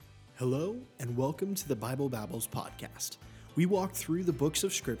Hello, and welcome to the Bible Babbles podcast. We walk through the books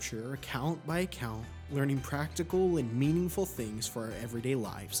of Scripture, account by account, learning practical and meaningful things for our everyday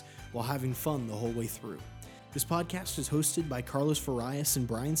lives, while having fun the whole way through. This podcast is hosted by Carlos Farias and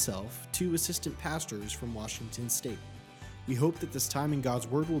Brian Self, two assistant pastors from Washington State. We hope that this time in God's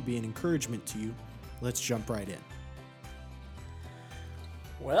Word will be an encouragement to you. Let's jump right in.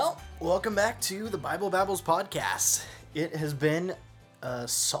 Well, welcome back to the Bible Babbles podcast. It has been a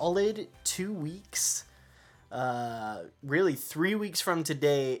solid 2 weeks, really 3 weeks from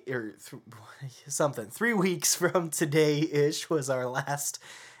today, 3 weeks from today-ish was our last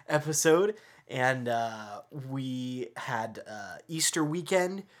episode, and we had Easter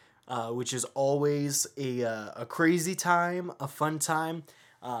weekend, which is always a crazy time, a fun time.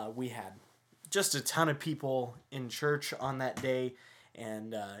 We had just a ton of people in church on that day,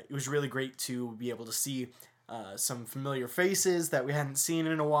 and it was really great to be able to see some familiar faces that we hadn't seen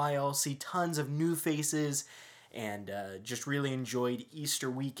in a while, see tons of new faces, and just really enjoyed Easter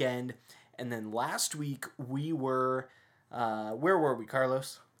weekend. And then last week we were, where were we,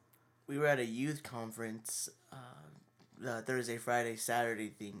 Carlos? We were at a youth conference, Thursday, Friday, Saturday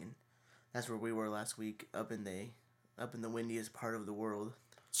thing, and that's where we were last week, up in the windiest part of the world.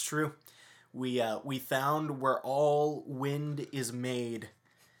 It's true. We found where all wind is made,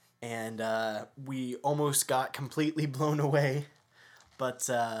 and we almost got completely blown away, but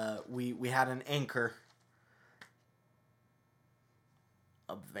we had an anchor.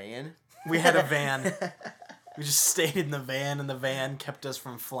 A van? We had a van. We just stayed in the van, and the van kept us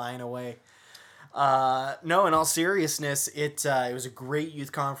from flying away. No, in all seriousness, it was a great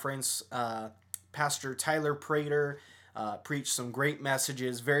youth conference. Pastor Tyler Prater preached some great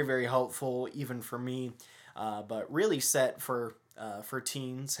messages, very, very helpful, even for me, but really set for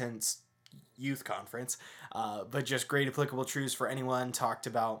teens, hence youth conference, but just great applicable truths for anyone. Talked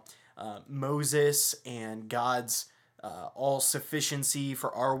about Moses and God's all-sufficiency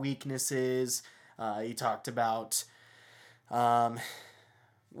for our weaknesses. He talked about,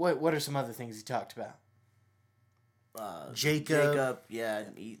 what are some other things he talked about? Jacob, yeah,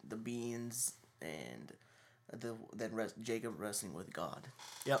 and eat the beans, and Jacob wrestling with God.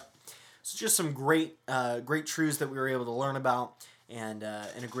 Yep. So just some great truths that we were able to learn about, and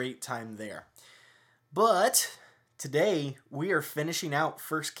a great time there. But today we are finishing out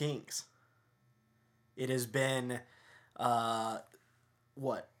 1 Kings. It has been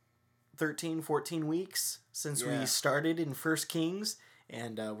 13, 14 weeks since we started in 1 Kings,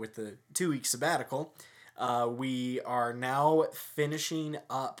 and with the 2-week sabbatical, we are now finishing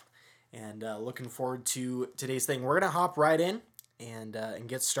up, and looking forward to today's thing. We're gonna hop right in and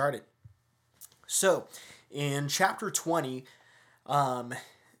get started. So, in chapter 20,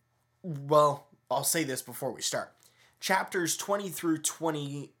 well, I'll say this before we start. Chapters 20 through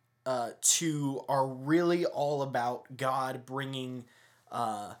 22 are really all about God bringing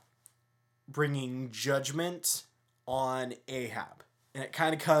judgment on Ahab. And it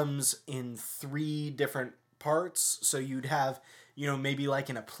kind of comes in 3 different parts. So you'd have, maybe like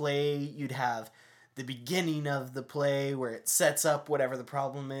in a play, you'd have the beginning of the play where it sets up whatever the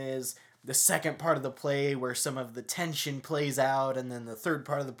problem is, the second part of the play where some of the tension plays out, and then the third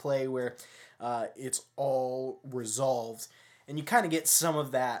part of the play where it's all resolved. And you kind of get some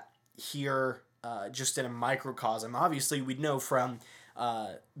of that here just in a microcosm. Obviously, we know from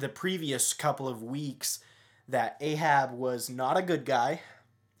the previous couple of weeks that Ahab was not a good guy.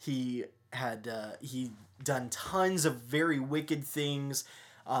 He had done tons of very wicked things,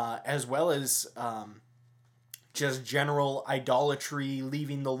 as well as just general idolatry,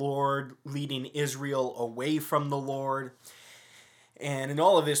 leaving the Lord, leading Israel away from the Lord. And in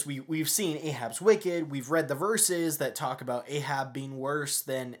all of this, we've seen Ahab's wicked. We've read the verses that talk about Ahab being worse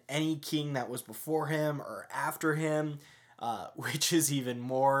than any king that was before him or after him, which is even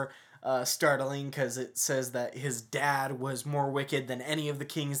more startling because it says that his dad was more wicked than any of the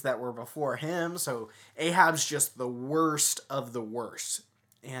kings that were before him. So Ahab's just the worst of the worst.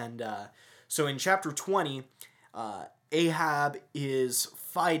 And so in chapter 20, Ahab is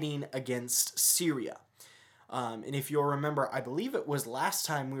fighting against Syria. And if you'll remember, I believe it was last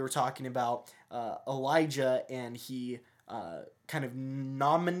time we were talking about Elijah, and he kind of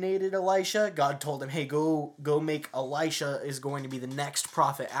nominated Elisha. God told him, hey, go make Elisha is going to be the next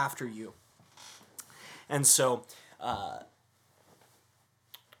prophet after you. And so,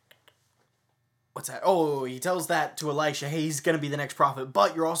 what's that? Oh, he tells that to Elisha, hey, he's going to be the next prophet,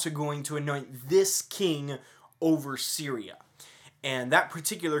 but you're also going to anoint this king over Syria. And that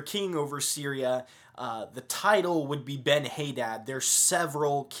particular king over Syria, the title would be Ben-Hadad. There's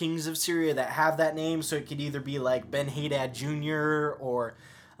several kings of Syria that have that name, so it could either be like Ben-Hadad Jr. or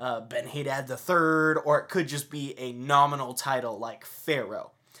Ben-Hadad III, or it could just be a nominal title like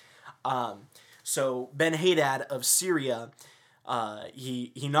Pharaoh. So Ben-Hadad of Syria,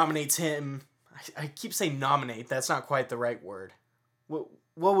 he nominates him. I keep saying nominate. That's not quite the right word. What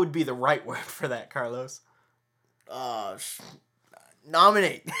would be the right word for that, Carlos?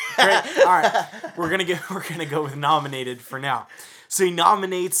 Nominate. Great. All right, we're gonna go with nominated for now. So he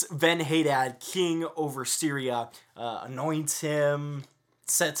nominates Ben-Hadad king over Syria, anoints him,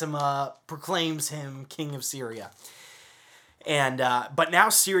 sets him up, proclaims him king of Syria. And but now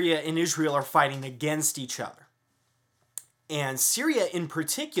Syria and Israel are fighting against each other. And Syria in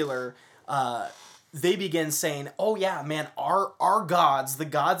particular, they begin saying, oh yeah, man, our gods, the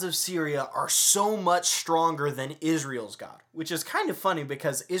gods of Syria, are so much stronger than Israel's God. Which is kind of funny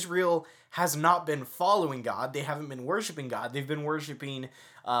because Israel has not been following God. They haven't been worshiping God. They've been worshiping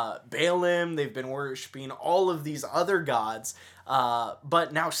Baalim. They've been worshiping all of these other gods.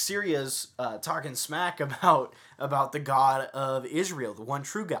 But now Syria's talking smack about the God of Israel, the one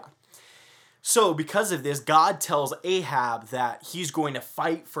true God. So because of this, God tells Ahab that he's going to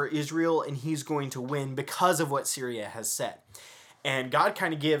fight for Israel and he's going to win because of what Syria has said. And God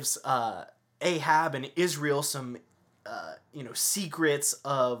kind of gives Ahab and Israel some secrets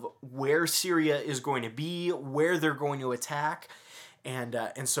of where Syria is going to be, where they're going to attack. And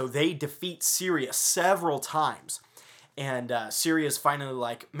so they defeat Syria several times. And Syria's finally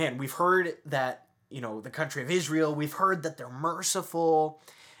like, man, we've heard that, the country of Israel, we've heard that they're merciful.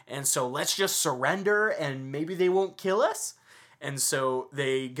 And so let's just surrender and maybe they won't kill us. And so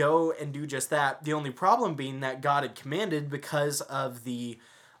they go and do just that. The only problem being that God had commanded, because of the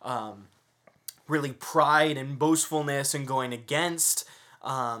really pride and boastfulness and going against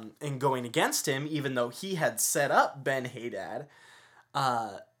him, even though he had set up Ben-Hadad,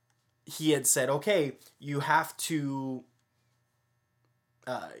 he had said, okay, you have to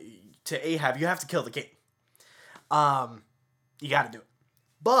Ahab, you have to kill the king. You got to do it.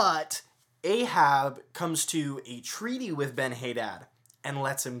 But Ahab comes to a treaty with Ben-Hadad and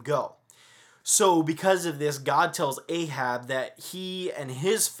lets him go. So because of this, God tells Ahab that he and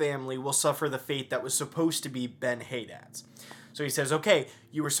his family will suffer the fate that was supposed to be Ben-Hadad's. So he says, okay,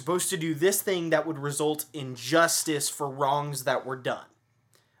 you were supposed to do this thing that would result in justice for wrongs that were done.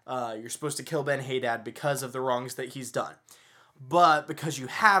 You're supposed to kill Ben-Hadad because of the wrongs that he's done. But because you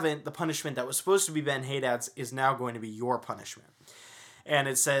haven't, the punishment that was supposed to be Ben-Hadad's is now going to be your punishment. And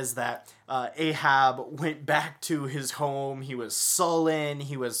it says that Ahab went back to his home. He was sullen.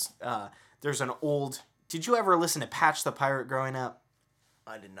 He was, there's an old, did you ever listen to Patch the Pirate growing up?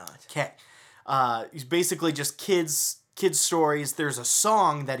 I did not. Okay. He's basically just kids stories. There's a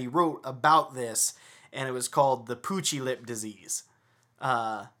song that he wrote about this, and it was called The Poochie Lip Disease.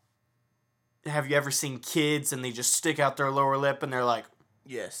 Have you ever seen kids and they just stick out their lower lip and they're like,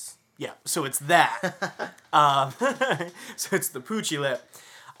 yes. Yeah, so it's that. So it's the Poochie lip.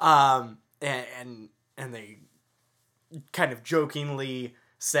 And they kind of jokingly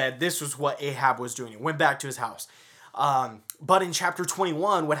said this was what Ahab was doing. He went back to his house. But in chapter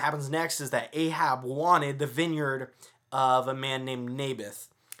 21, what happens next is that Ahab wanted the vineyard of a man named Naboth.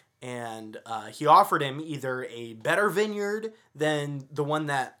 And he offered him either a better vineyard than the one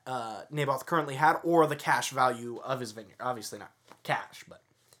that Naboth currently had, or the cash value of his vineyard. Obviously not cash, but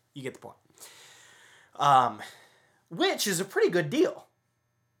you get the point. Which is a pretty good deal.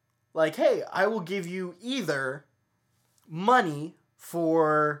 Like, hey, I will give you either money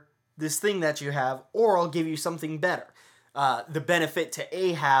for this thing that you have, or I'll give you something better. The benefit to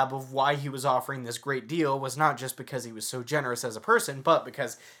Ahab of why he was offering this great deal was not just because he was so generous as a person, but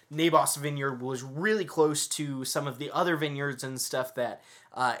because Naboth's vineyard was really close to some of the other vineyards and stuff that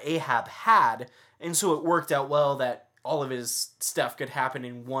Ahab had. And so it worked out well that all of his stuff could happen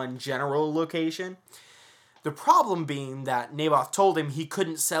in one general location. The problem being that Naboth told him he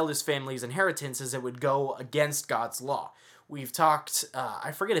couldn't sell his family's inheritance as it would go against God's law. We've talked,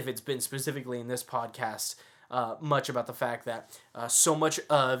 I forget if it's been specifically in this podcast, much about the fact that so much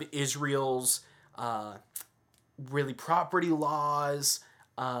of Israel's really property laws,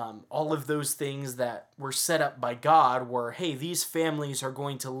 all of those things that were set up by God were, hey, these families are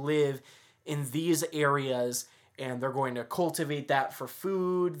going to live in these areas and they're going to cultivate that for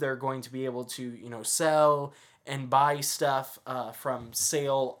food. They're going to be able to, sell and buy stuff from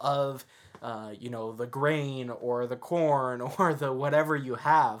sale of, the grain or the corn or the whatever you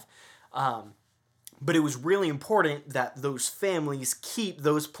have. But it was really important that those families keep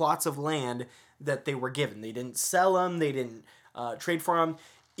those plots of land that they were given. They didn't sell them. They didn't trade for them.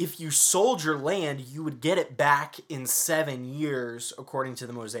 If you sold your land, you would get it back in 7 years, according to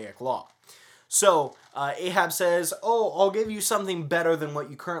the Mosaic Law. So Ahab says, "Oh, I'll give you something better than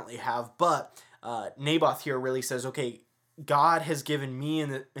what you currently have." But Naboth here really says, "Okay, God has given me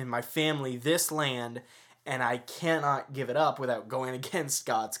and my family this land, and I cannot give it up without going against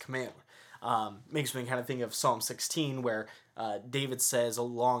God's command." Makes me kind of think of Psalm 16, where David says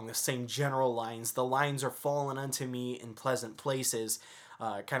along the same general lines, "The lines are fallen unto me in pleasant places."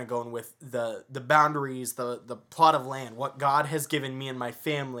 Kind of going with the boundaries, the plot of land, what God has given me and my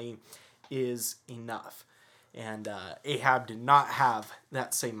family is enough. And Ahab did not have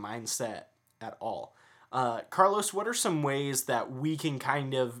that same mindset at all. Carlos, what are some ways that we can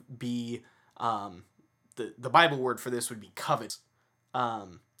kind of be, the Bible word for this would be covet,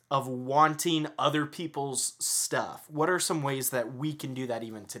 of wanting other people's stuff? What are some ways that we can do that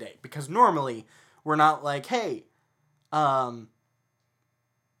even today? Because normally we're not like, hey,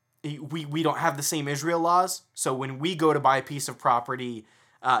 we don't have the same Israel laws, so when we go to buy a piece of property,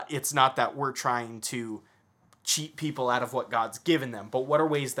 it's not that we're trying to cheat people out of what God's given them. But what are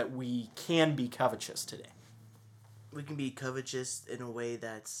ways that we can be covetous today? We can be covetous in a way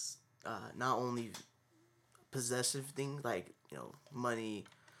that's not only possessive things like money,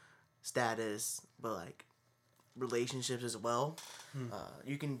 status, but like relationships as well.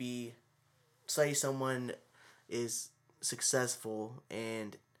 You can be, say someone is successful,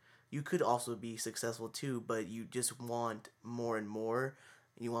 and you could also be successful too, but you just want more and more.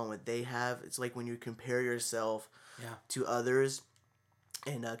 You want what they have. It's like when you compare yourself to others,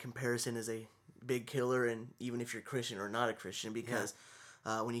 and comparison is a big killer, and even if you're Christian or not a Christian, because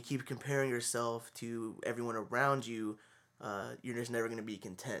when you keep comparing yourself to everyone around you, you're just never going to be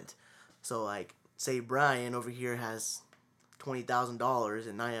content. So like, say Brian over here has $20,000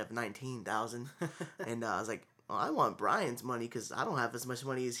 and I have $19,000, and I was like, well, I want Brian's money because I don't have as much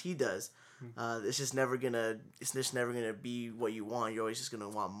money as he does. It's just never gonna be what you want. You're always just gonna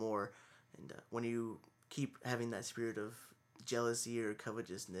want more, and when you keep having that spirit of jealousy or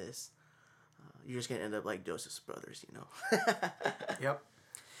covetousness, you're just gonna end up like Joseph's brothers, Yep.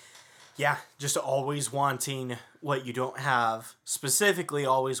 Yeah, just always wanting what you don't have, specifically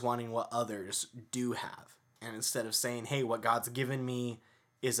always wanting what others do have. And instead of saying, hey, what God's given me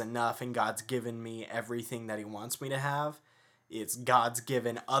is enough and God's given me everything that he wants me to have, it's God's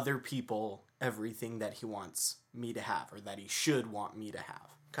given other people everything that he wants me to have, or that he should want me to have.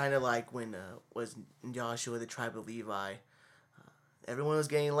 Kind of like when was Joshua, the tribe of Levi. Everyone was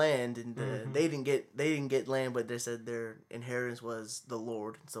getting land, and they didn't get land, but they said their inheritance was the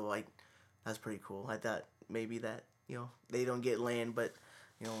Lord. So like, that's pretty cool. I thought maybe that they don't get land, but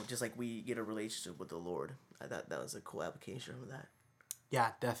just like we get a relationship with the Lord. I thought that was a cool application of that.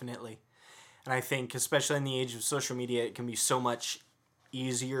 Yeah, definitely. And I think, especially in the age of social media, it can be so much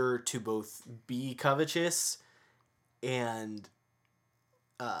easier to both be covetous and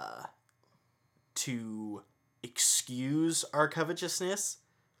to excuse our covetousness,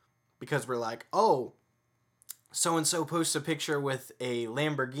 because we're like, oh, so-and-so posts a picture with a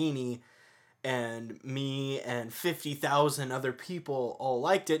Lamborghini and me and 50,000 other people all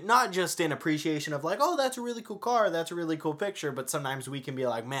liked it, not just in appreciation of like, oh, that's a really cool car, that's a really cool picture, but sometimes we can be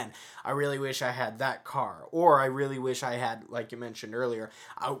like, man, I really wish I had that car, or I really wish I had, like you mentioned earlier,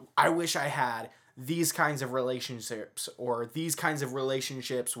 I wish I had these kinds of relationships, or these kinds of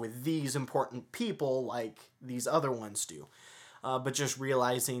relationships with these important people like these other ones do. But just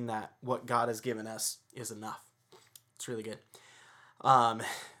realizing that what God has given us is enough. It's really good.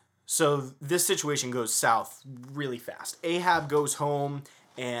 So this situation goes south really fast. Ahab goes home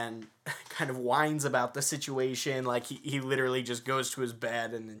and kind of whines about the situation. Like he literally just goes to his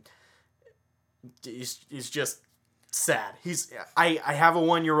bed and he's just sad. I have a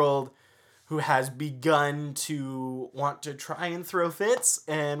 1-year-old who has begun to want to try and throw fits,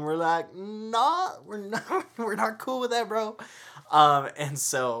 and we're like, nah, we're not cool with that, bro. And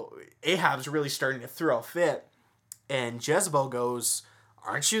so Ahab's really starting to throw a fit, and Jezebel goes,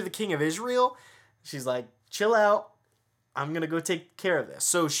 aren't you the king of Israel? She's like, chill out. I'm going to go take care of this.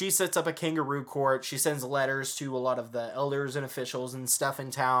 So she sets up a kangaroo court. She sends letters to a lot of the elders and officials and stuff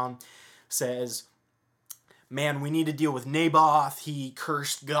in town. Says, man, we need to deal with Naboth. He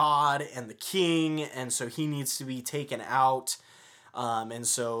cursed God and the king, and so he needs to be taken out. And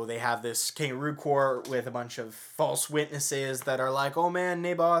so they have this kangaroo court with a bunch of false witnesses that are like, oh man,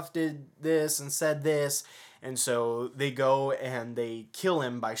 Naboth did this and said this. And so they go and they kill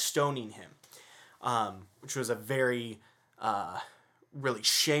him by stoning him, which was a very, really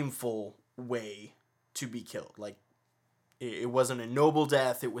shameful way to be killed. Like, it wasn't a noble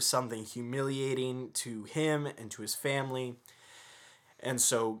death. It was something humiliating to him and to his family. And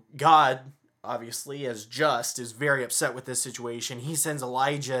so God obviously, as just, is very upset with this situation. He sends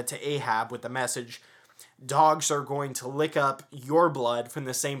Elijah to Ahab with the message, dogs are going to lick up your blood from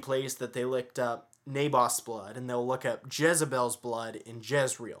the same place that they licked up Naboth's blood, and they'll look up Jezebel's blood in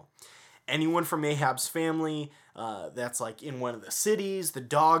Jezreel. Anyone from Ahab's family that's like in one of the cities, the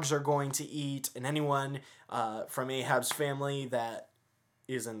dogs are going to eat, and anyone from Ahab's family that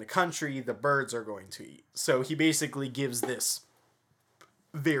is in the country, the birds are going to eat. So he basically gives this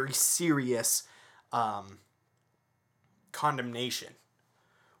very serious condemnation,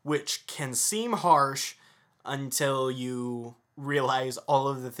 which can seem harsh until you realize all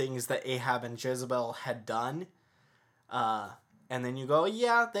of the things that Ahab and Jezebel had done. And then you go,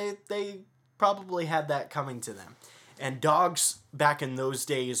 yeah, they probably had that coming to them. And dogs back in those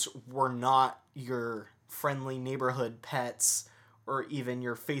days were not your friendly neighborhood pets or even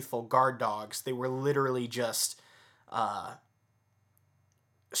your faithful guard dogs. They were literally just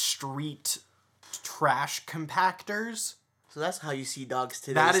street trash compactors. So that's how you see dogs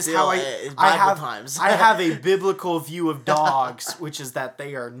today. That is still, how times. I have a biblical view of dogs, which is that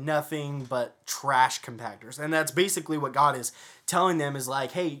they are nothing but trash compactors. And that's basically what God is telling them, is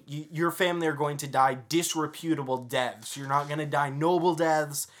like, hey, your family are going to die disreputable deaths. You're not going to die noble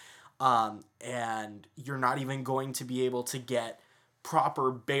deaths. And you're not even going to be able to get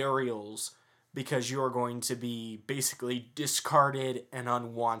proper burials because you're going to be basically discarded and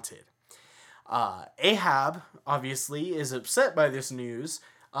unwanted. Ahab, obviously, is upset by this news.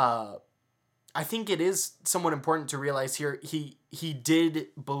 I think it is somewhat important to realize here, he did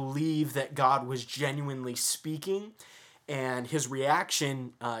believe that God was genuinely speaking, and his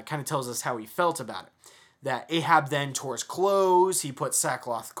reaction kind of tells us how he felt about it. That Ahab then tore his clothes, he put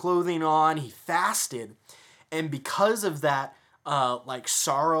sackcloth clothing on, he fasted, and because of that,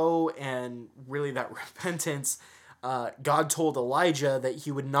 sorrow and really that repentance, God told Elijah that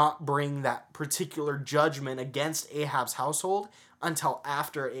he would not bring that particular judgment against Ahab's household until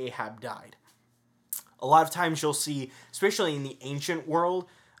after Ahab died. A lot of times you'll see, especially in the ancient world,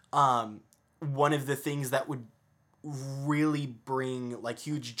 one of the things that would really bring like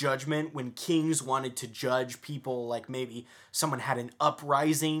huge judgment when kings wanted to judge people, like maybe someone had an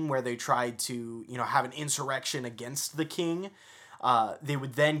uprising where they tried to, have an insurrection against the king. They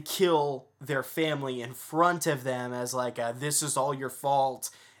would then kill their family in front of them as like, this is all your fault,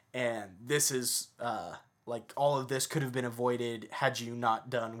 and this is, all of this could have been avoided had you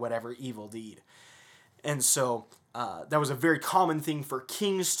not done whatever evil deed. And so that was a very common thing for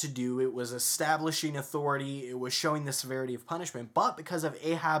kings to do. It was establishing authority. It was showing the severity of punishment. But because of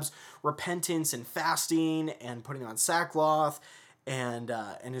Ahab's repentance and fasting and putting on sackcloth and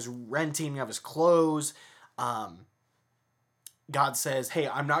his renting of his clothes, God says, hey,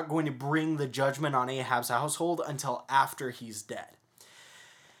 I'm not going to bring the judgment on Ahab's household until after he's dead.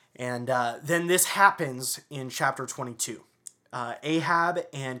 And then this happens in chapter 22. Ahab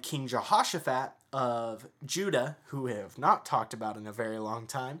and King Jehoshaphat of Judah, who we have not talked about in a very long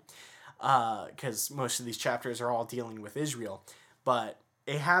time, because most of these chapters are all dealing with Israel. But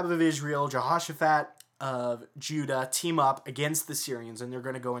Ahab of Israel, Jehoshaphat of Judah team up against the Syrians, and they're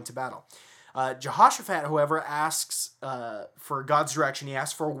going to go into battle. Jehoshaphat, however, asks for God's direction. He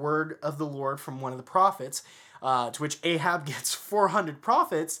asks for a word of the Lord from one of the prophets, to which Ahab gets 400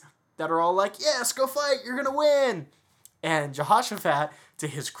 prophets that are all like, yes, go fight, you're going to win. And Jehoshaphat, to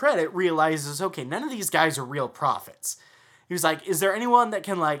his credit, realizes, okay, none of these guys are real prophets. He was like, is there anyone that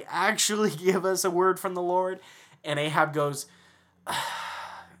can actually give us a word from the Lord? And Ahab goes,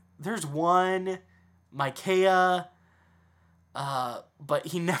 there's one, Micaiah, but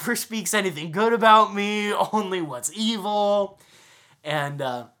he never speaks anything good about me, only what's evil. And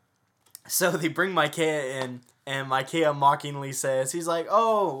so they bring Micaiah in, and Micaiah mockingly says, he's like,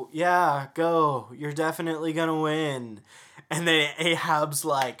 oh, yeah, go, you're definitely gonna win. And then Ahab's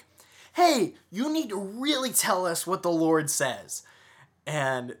like, hey, you need to really tell us what the Lord says.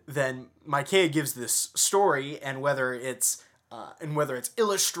 And then Micaiah gives this story, and whether it's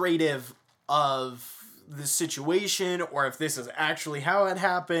illustrative of the situation or if this is actually how it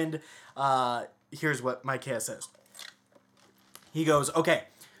happened, here's what Micaiah says. He goes, okay,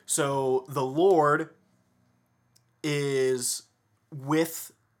 so the Lord is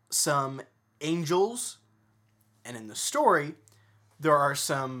with some angels, and in the story, there are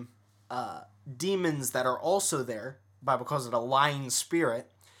some demons that are also there. The Bible calls it a lying spirit.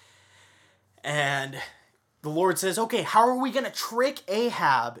 And the Lord says, okay, how are we going to trick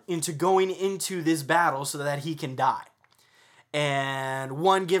Ahab into going into this battle so that he can die? And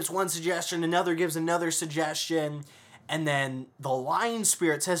one gives one suggestion, another gives another suggestion, and then the lying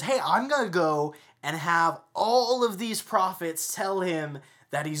spirit says, hey, I'm going to go and have all of these prophets tell him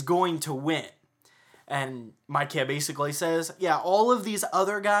that he's going to win. And Micaiah basically says, yeah, all of these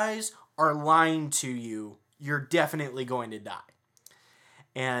other guys are lying to you. You're definitely going to die.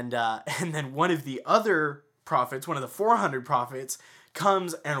 And then one of the other prophets, one of the 400 prophets,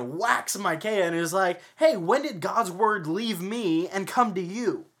 comes and whacks Micaiah and is like, hey, when did God's word leave me and come to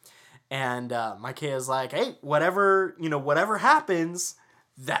you? And Micaiah's like, hey, whatever happens,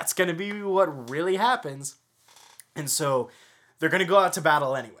 that's going to be what really happens. And so they're going to go out to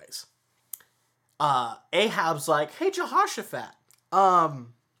battle anyways. Ahab's like, hey, Jehoshaphat,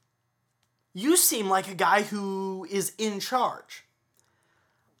 you seem like a guy who is in charge.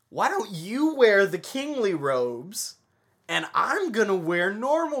 Why don't you wear the kingly robes and I'm going to wear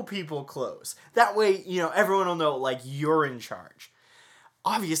normal people clothes? That way, everyone will know, like, you're in charge.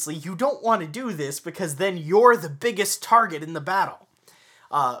 Obviously, you don't want to do this because then you're the biggest target in the battle.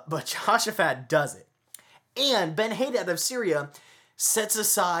 But Jehoshaphat does it. And Ben-Hadad of Syria sets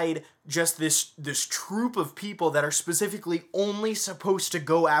aside just this troop of people that are specifically only supposed to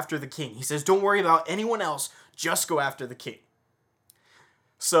go after the king. He says, don't worry about anyone else, just go after the king.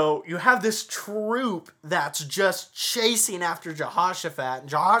 So you have this troop that's just chasing after Jehoshaphat. And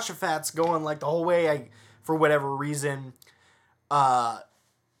Jehoshaphat's going like the whole way. For whatever reason, I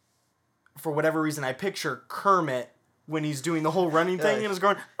picture Kermit when he's doing the whole running thing and is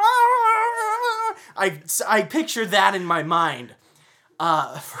going, ah! I picture that in my mind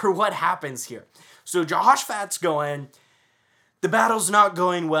for what happens here. So Jehoshaphat's going, the battle's not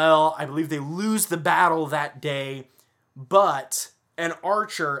going well. I believe they lose the battle that day, but an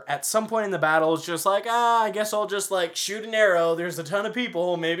archer at some point in the battle is just like, I guess I'll just like shoot an arrow. There's a ton of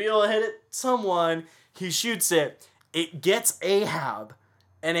people. Maybe it'll hit someone. He shoots it. It gets Ahab.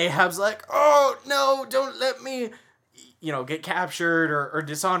 And Ahab's like, oh, no, don't let me, get captured or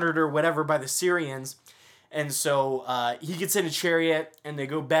dishonored or whatever by the Syrians. And so he gets in a chariot and they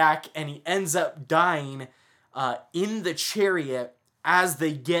go back and he ends up dying in the chariot as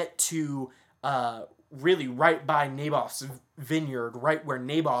they get to really right by Naboth's vineyard, right where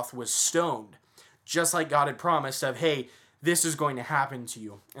Naboth was stoned. Just like God had promised of, hey, this is going to happen to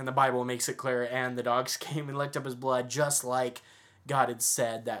you. And the Bible makes it clear, and the dogs came and licked up his blood, just like God had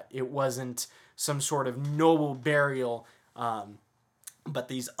said, that it wasn't some sort of noble burial, but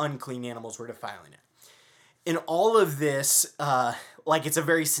these unclean animals were defiling it. In all of this, it's a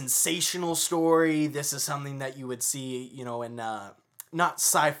very sensational story. This is something that you would see, in not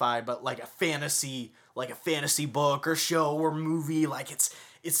sci-fi, but like a fantasy book or show or movie. Like it's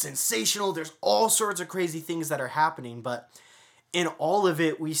sensational. There's all sorts of crazy things that are happening, but in all of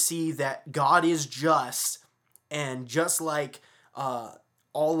it, we see that God is just, and just like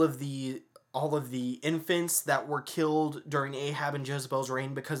all of the infants that were killed during Ahab and Jezebel's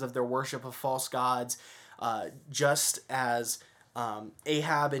reign because of their worship of false gods, just as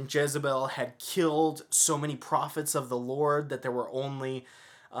Ahab and Jezebel had killed so many prophets of the Lord that there were only,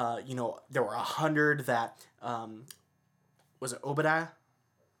 there were 100 that, was it Obadiah?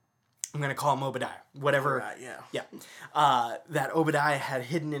 I'm going to call him Obadiah. Whatever. Right, yeah. Yeah. That Obadiah had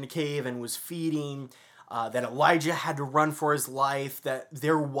hidden in a cave and was feeding, that Elijah had to run for his life, that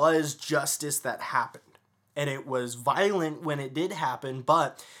there was justice that happened. And it was violent when it did happen,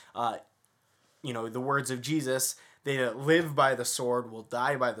 but, the words of Jesus, they that live by the sword will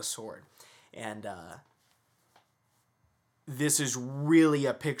die by the sword. And this is really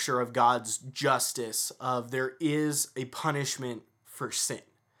a picture of God's justice, of there is a punishment for sin.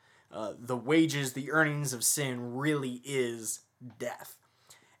 The wages, the earnings of sin really is death.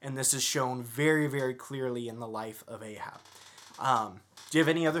 And this is shown very, very clearly in the life of Ahab. Do you have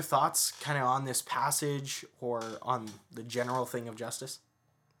any other thoughts kind of on this passage or on the general thing of justice?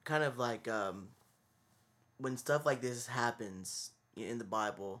 Kind of like when stuff like this happens in the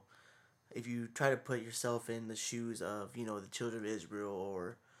Bible, if you try to put yourself in the shoes of, the children of Israel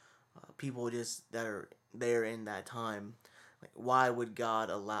or people just that are there in that time, like, why would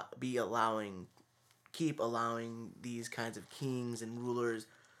God keep allowing these kinds of kings and rulers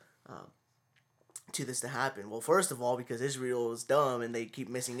to this to happen? Well, first of all, because Israel is dumb and they keep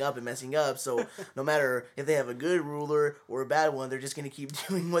messing up. So no matter if they have a good ruler or a bad one, they're just going to keep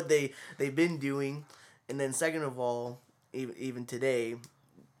doing what they've been doing. And then second of all, even today,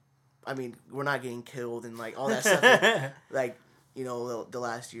 I mean, we're not getting killed and like all that stuff. The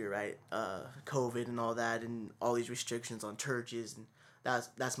last year, right? COVID and all that, and all these restrictions on churches, and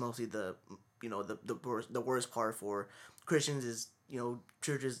that's mostly the worst part for Christians is,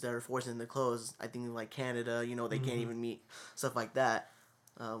 churches that are forcing them to close. I think like Canada, they can't even meet, stuff like that.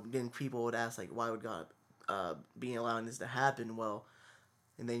 Then people would ask, like, why would God be allowing this to happen? Well,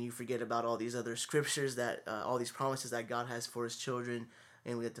 and then you forget about all these other scriptures that all these promises that God has for his children,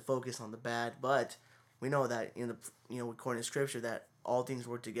 and we have to focus on the bad. But we know that according to Scripture, that all things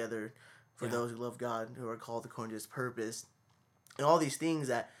work together for those who love God, who are called according to His purpose, and all these things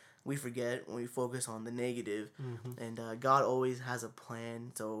that we forget when we focus on the negative. And God always has a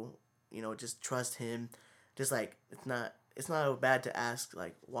plan, so just trust Him. Just like it's not bad to ask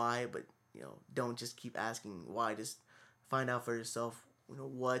like why, but don't just keep asking why. Just find out for yourself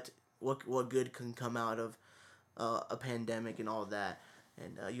what good can come out of a pandemic and all that.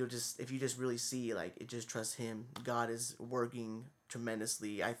 And if you just really see like it, just trust Him. God is working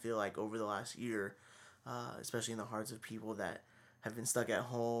tremendously, I feel like, over the last year, especially in the hearts of people that have been stuck at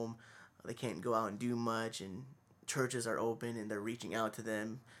home. They can't go out and do much, and churches are open and they're reaching out to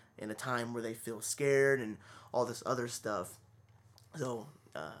them in a time where they feel scared and all this other stuff. So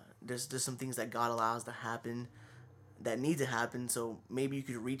there's some things that God allows to happen that need to happen, so maybe you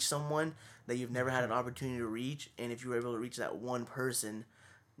could reach someone that you've never had an opportunity to reach, and if you were able to reach that one person,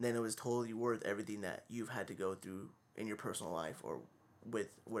 then it was totally worth everything that you've had to go through in your personal life or with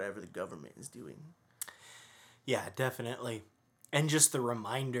whatever the government is doing. Yeah, definitely. And just the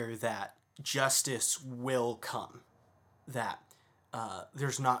reminder that justice will come, that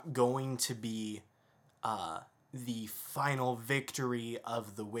there's not going to be the final victory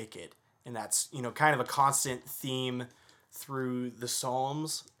of the wicked. And that's, kind of a constant theme through the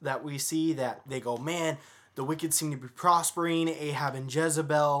Psalms that we see, that they go, man, the wicked seem to be prospering. Ahab and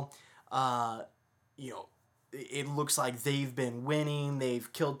Jezebel, it looks like they've been winning.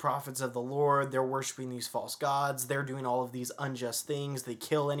 They've killed prophets of the Lord. They're worshiping these false gods. They're doing all of these unjust things. They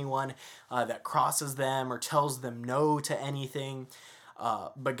kill anyone that crosses them or tells them no to anything.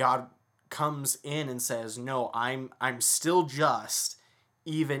 But God comes in and says, no, I'm still just,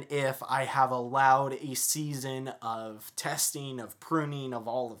 even if I have allowed a season of testing, of pruning, of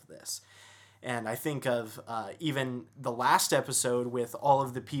all of this. And I think of even the last episode with all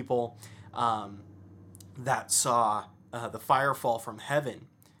of the people that saw the fire fall from heaven,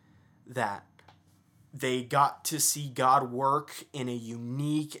 that they got to see God work in a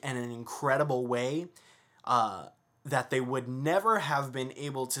unique and an incredible way that they would never have been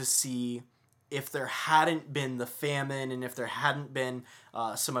able to see if there hadn't been the famine and if there hadn't been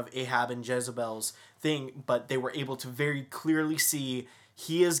some of Ahab and Jezebel's thing. But they were able to very clearly see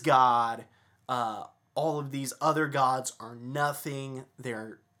He is God. All of these other gods are nothing.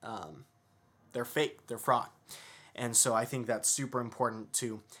 They're fake. They're fraud. And so I think that's super important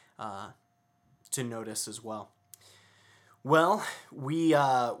to notice as well. Well, we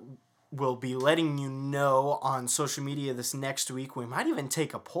will be letting you know on social media this next week. We might even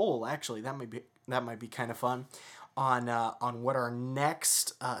take a poll. Actually, that might be kind of fun on what our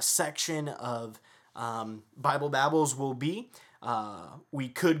next section of Bible Babbles will be. We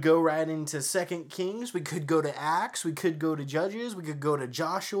could go right into 2 Kings. We could go to Acts. We could go to Judges. We could go to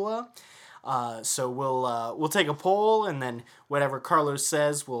Joshua. So we'll take a poll, and then whatever Carlos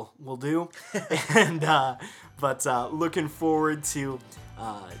says we'll do. And but looking forward to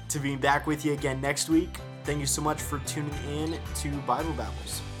being back with you again next week. Thank you so much for tuning in to Bible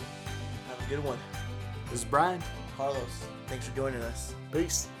Babbles. Have a good one. This is Brian. Carlos, thanks for joining us.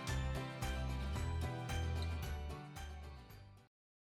 Peace.